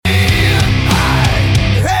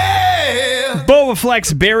Nova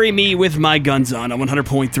Flex, Bury Me With My Guns On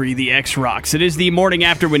 100.3 The X Rocks. It is the morning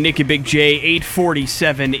after with Nick and Big J,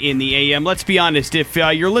 8:47 in the AM. Let's be honest, if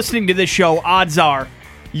you're listening to this show, odds are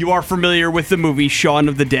you are familiar with the movie Shaun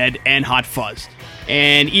of the Dead and Hot Fuzz.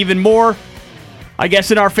 And even more, I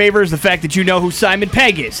guess in our favor is the fact that you know who Simon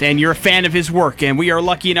Pegg is, and you're a fan of his work. And we are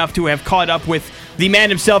lucky enough to have caught up with the man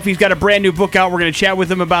himself. He's got a brand new book out. We're going to chat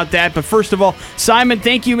with him about that. But first of all, Simon,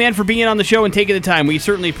 thank you, man, for being on the show and taking the time. We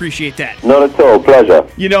certainly appreciate that. Not at all. Pleasure.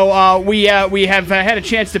 You know, we have had a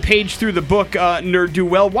chance to page through the book, Nerd Do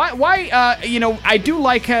Well. Why? I do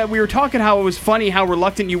like, we were talking how it was funny how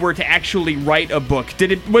reluctant you were to actually write a book.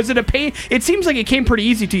 Was it a pain? It seems like it came pretty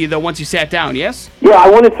easy to you, though, once you sat down, yes? Yeah, I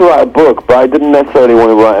wanted to write a book, but I didn't necessarily want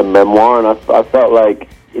to write a memoir, and I felt like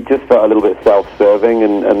it just felt a little bit self-serving,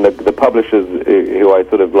 and the publishers who I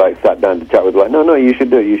sort of like sat down to chat with were like, no, you should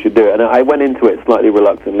do it. And I went into it slightly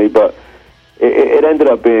reluctantly, but it ended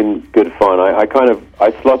up being good fun.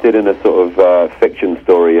 I slotted in a sort of fiction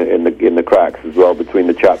story in the cracks as well between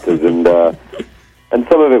the chapters, and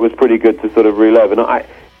some of it was pretty good to sort of relive. And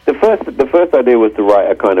the first idea was to write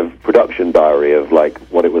a kind of production diary of like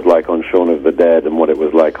what it was like on Shaun of the Dead and what it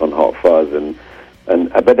was like on Hot Fuzz,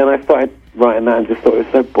 but then I started writing that and just thought it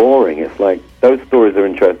was so boring. It's like those stories are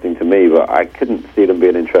interesting to me, but I couldn't see them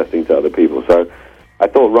being interesting to other people. So I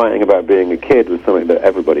thought writing about being a kid was something that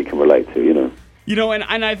everybody can relate to, you know. You know,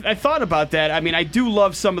 and I thought about that. I mean, I do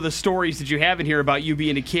love some of the stories that you have in here about you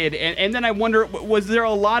being a kid. And then I wonder, was there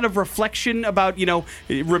a lot of reflection about,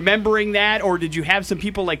 remembering that? Or did you have some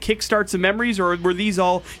people like kickstart some memories? Or were these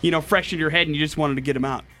all, fresh in your head and you just wanted to get them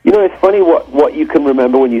out? You know, it's funny what you can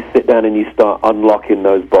remember when you sit down and you start unlocking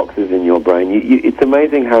those boxes in your brain. It's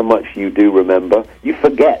amazing how much you do remember. You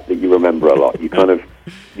forget that you remember a lot. You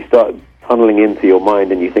start tunneling into your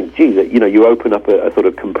mind, and you think, geez, you open up a sort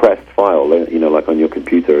of compressed file, like on your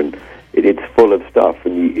computer, and it's full of stuff,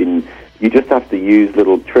 and you just have to use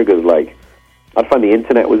little triggers. Like, I find the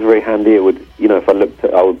internet was very handy. It would, if I looked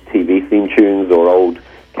at old TV theme tunes or old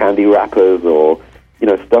candy wrappers or,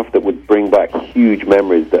 stuff that would bring back huge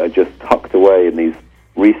memories that are just tucked away in these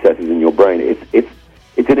recesses in your brain.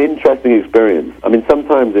 It's an interesting experience. I mean,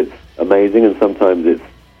 sometimes it's amazing, and sometimes it's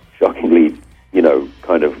shockingly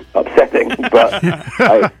kind of upsetting, but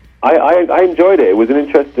I enjoyed it. It was an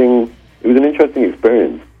interesting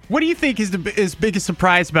experience. What do you think is the biggest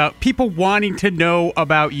surprise about people wanting to know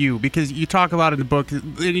about you? Because you talk about in the book,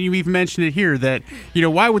 and you even mentioned it here, that,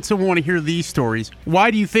 why would someone want to hear these stories?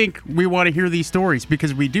 Why do you think we want to hear these stories?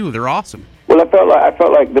 Because we do. They're awesome. Well, I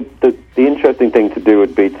felt like the interesting thing to do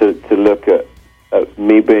would be to look at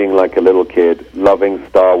me being like a little kid, loving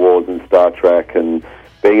Star Wars and Star Trek and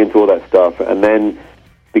being into all that stuff, and then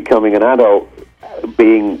becoming an adult,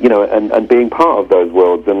 being, and being part of those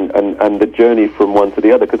worlds and the journey from one to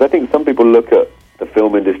the other. Because I think some people look at the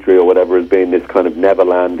film industry or whatever as being this kind of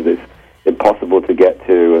neverland, this impossible to get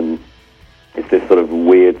to, and it's this sort of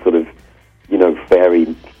weird sort of,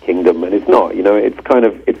 fairy kingdom, and it's not,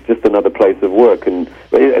 it's just another place of work, and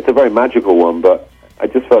it's a very magical one, but I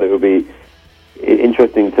just felt it would be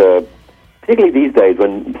interesting to, particularly these days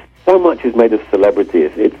when so much is made of celebrity,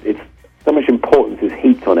 it's so much importance is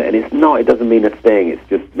heaped on it, and it doesn't mean a thing, it's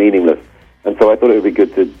just meaningless. And so I thought it would be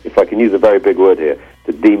good to, if I can use a very big word here,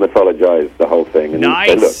 to demythologize the whole thing. And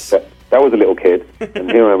nice. Say, look, that was a little kid,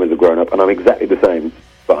 and here I am as a grown-up, and I'm exactly the same,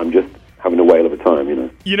 but I'm just having a whale of a time,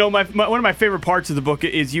 one of my favorite parts of the book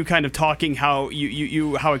is you kind of talking how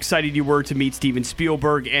you how excited you were to meet Steven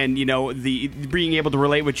Spielberg, and the being able to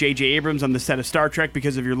relate with J.J. Abrams on the set of Star Trek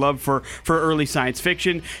because of your love for early science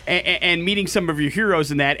fiction, and meeting some of your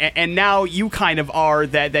heroes in that, and now you kind of are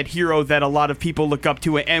that hero that a lot of people look up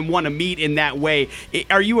to and want to meet in that way.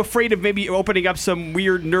 Are you afraid of maybe opening up some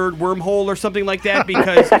weird nerd wormhole or something like that,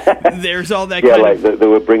 because there's all that that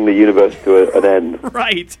would bring the universe to an end.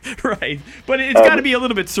 Right. But it's got to be a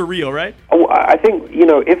little bit surreal, right? I think,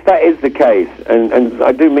 if that is the case, and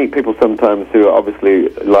I do meet people sometimes who obviously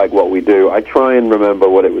like what we do, I try and remember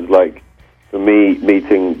what it was like for me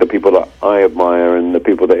meeting the people that I admire and the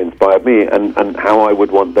people that inspired me, and how I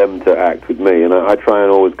would want them to act with me. And I try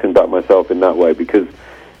and always conduct myself in that way, because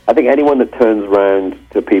I think anyone that turns around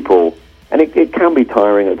to people, and it can be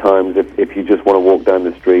tiring at times if you just want to walk down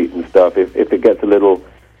the street and stuff, if it gets a little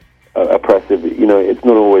oppressive, it's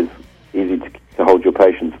not always easy to hold your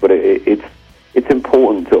patience, but it's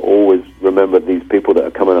important to always remember these people that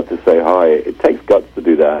are coming up to say hi. It takes guts to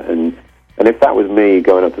do that, and if that was me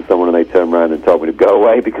going up to someone and they turned around and told me to go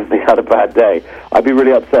away because they had a bad day, I'd be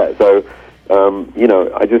really upset. So,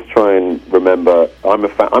 I just try and remember I'm a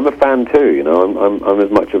fan too. I'm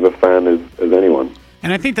as much of a fan as anyone.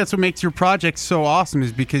 And I think that's what makes your project so awesome,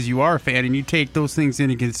 is because you are a fan and you take those things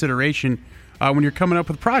into consideration when you're coming up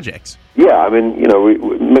with projects. Yeah, I mean,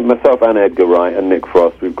 myself and Edgar Wright and Nick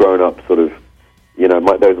Frost, we've grown up sort of,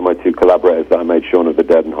 those are my two collaborators that I made Shaun of the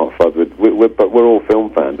Dead and Hot Fuzz with. But we're all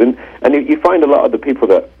film fans. And you find a lot of the people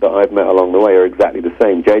that I've met along the way are exactly the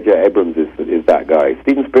same. J.J. Abrams is that guy.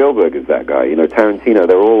 Steven Spielberg is that guy. Tarantino,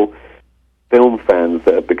 they're all film fans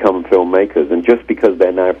that have become filmmakers. And just because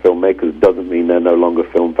they're now filmmakers doesn't mean they're no longer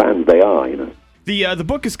film fans. They are, The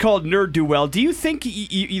book is called Nerd Do Well. Do you think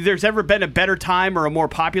there's ever been a better time or a more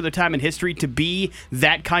popular time in history to be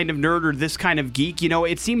that kind of nerd or this kind of geek?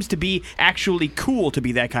 It seems to be actually cool to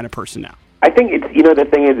be that kind of person now. I think it's the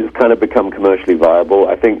thing is it's kind of become commercially viable.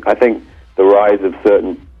 I think the rise of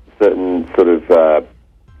certain sort of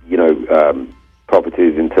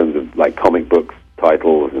properties in terms of like comic books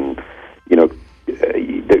titles and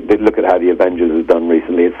they look at how the Avengers has done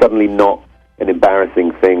recently. It's suddenly not an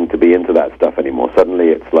embarrassing thing to be into that stuff anymore. Suddenly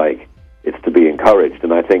it's like it's to be encouraged,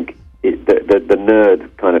 and I think the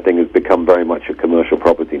nerd kind of thing has become very much a commercial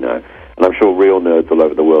property now. And I'm sure real nerds all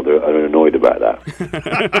over the world are annoyed about that.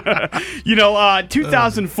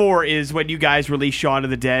 2004 is when you guys released Shaun of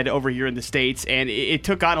the Dead over here in the States, and it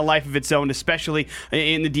took on a life of its own, especially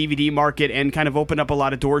in the DVD market, and kind of opened up a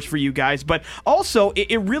lot of doors for you guys. But also,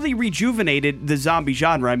 it really rejuvenated the zombie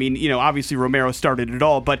genre. I mean, obviously Romero started it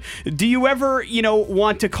all, but do you ever,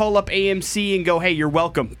 want to call up AMC and go, hey, you're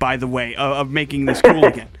welcome, by the way, of making this cool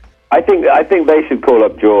again? I think they should call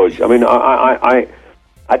up George. I mean,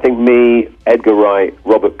 I think me, Edgar Wright,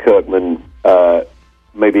 Robert Kirkman,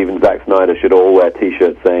 maybe even Zack Snyder should all wear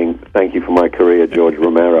T-shirts saying, thank you for my career, George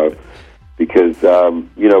Romero, because,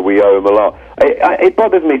 we owe him a lot. It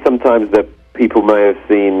bothers me sometimes that people may have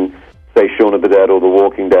seen, say, Shaun of the Dead or The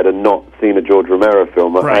Walking Dead and not seen a George Romero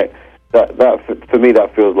film. Right. For me,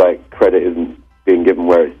 that feels like credit isn't being given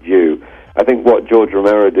where it's due. I think what George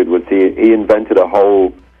Romero did was he invented a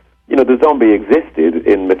whole... the zombie existed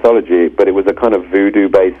in mythology, but it was a kind of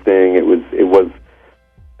voodoo-based thing. It was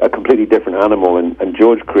a completely different animal, and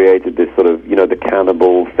George created this sort of, the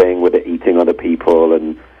cannibal thing with it eating other people,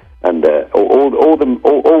 and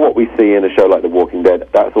all what we see in a show like The Walking Dead.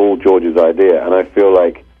 That's all George's idea, and I feel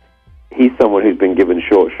like he's someone who's been given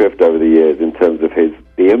short shrift over the years in terms of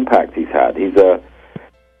the impact he's had. He's a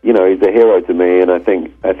hero to me, and I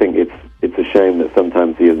think it's a shame that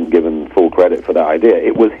sometimes he isn't given full credit for that idea.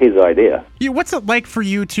 It was his idea. What's it like for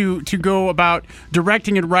you to go about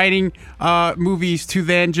directing and writing movies to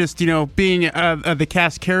then just being the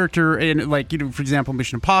cast character in, like, for example,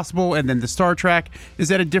 Mission Impossible and then the Star Trek? Is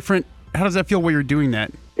that a different? How does that feel while you're doing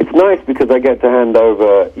that? It's nice because I get to hand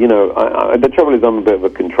over. The trouble is I'm a bit of a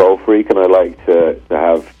control freak, and I like to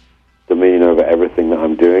have dominion over everything that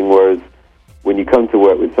I'm doing. Whereas when you come to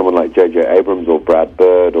work with someone like J.J. Abrams or Brad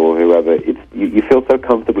Bird or whoever, you feel so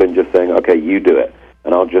comfortable in just saying, okay, you do it,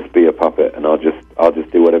 and I'll just be a puppet, and I'll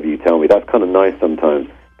just do whatever you tell me. That's kind of nice sometimes,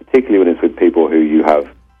 particularly when it's with people who you have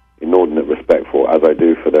inordinate respect for, as I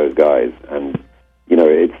do for those guys. And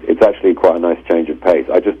it's actually quite a nice change of pace.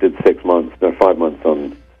 I just did 5 months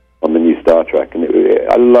on the new Star Trek, and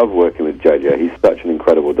I love working with J.J. He's such an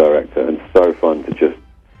incredible director, and so fun to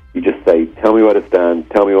you just say, tell me where to stand,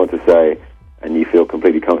 tell me what to say, and you feel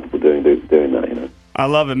completely comfortable doing that, I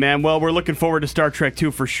love it, man. Well, we're looking forward to Star Trek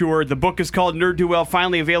 2 for sure. The book is called Nerd Do Well,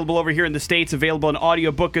 finally available over here in the States, available in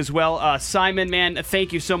audiobook as well. Simon, man,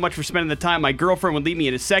 thank you so much for spending the time. My girlfriend would leave me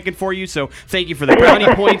in a second for you, so thank you for the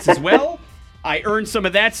brownie points as well. I earned some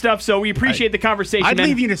of that stuff, so we appreciate the conversation, I'd man.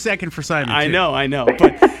 leave you in a second for Simon, too. I know.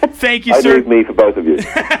 But thank you, sir. I'd leave me for both of you.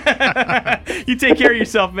 You take care of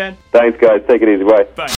yourself, man. Thanks, guys. Take it easy. Bye. Bye.